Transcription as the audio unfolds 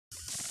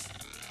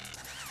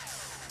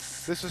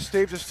This is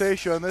Steve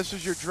DeStacia, and this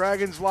is your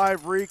Dragons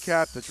Live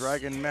Recap. The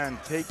Dragon men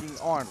taking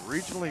on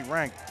regionally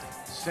ranked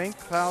St.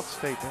 Cloud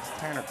State. That's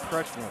Tanner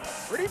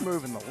Kretschmann. Pretty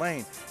move in the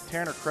lane.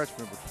 Tanner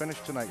Kretschmann would finish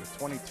tonight with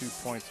 22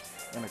 points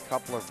and a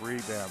couple of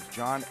rebounds.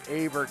 John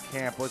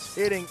Avercamp was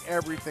hitting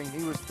everything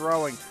he was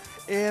throwing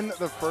in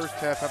the first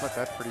half. How about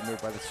that pretty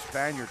move by the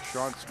Spaniard,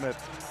 Sean Smith,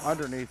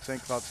 underneath.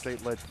 St. Cloud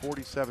State led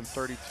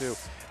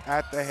 47-32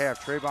 at the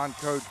half. Trayvon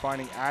Code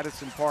finding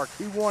Addison Park.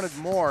 He wanted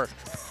more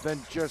than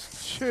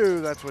just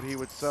two. That's what he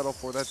would settle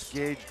for. That's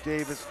Gage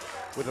Davis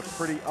with a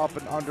pretty up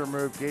and under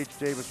move. Gage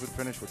Davis would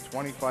finish with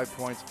 25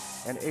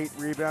 points and 8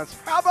 rebounds.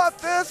 How about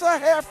this? A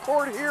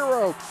half-court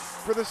hero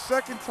for the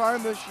second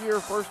time this year.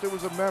 First, it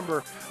was a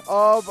member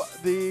of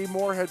the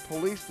Moorhead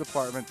Police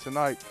Department.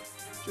 Tonight,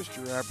 just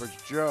your average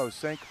Joe.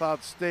 St.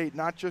 Cloud State,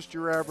 not just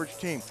your average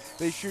team.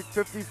 They shoot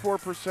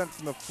 54%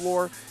 from the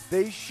floor.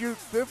 They shoot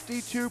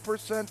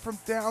 52% from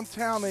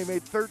downtown. They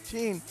made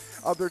 13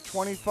 of their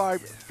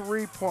 25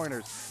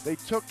 three-pointers. They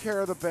took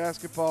care of the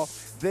basketball.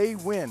 They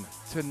win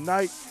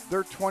tonight,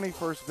 their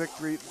 21st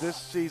victory this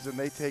season.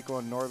 They take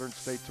on Northern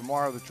State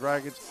tomorrow. The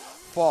Dragons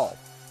fall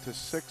to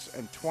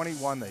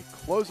 6-21. They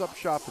close up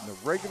shop in the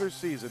regular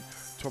season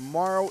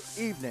tomorrow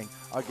evening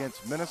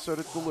against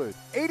Minnesota Duluth.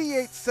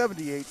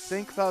 88-78,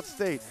 St. Cloud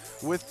State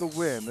with the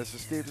win. This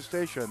is Steve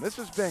DeStacia, and this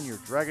has been your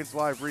Dragons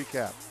Live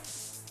Recap.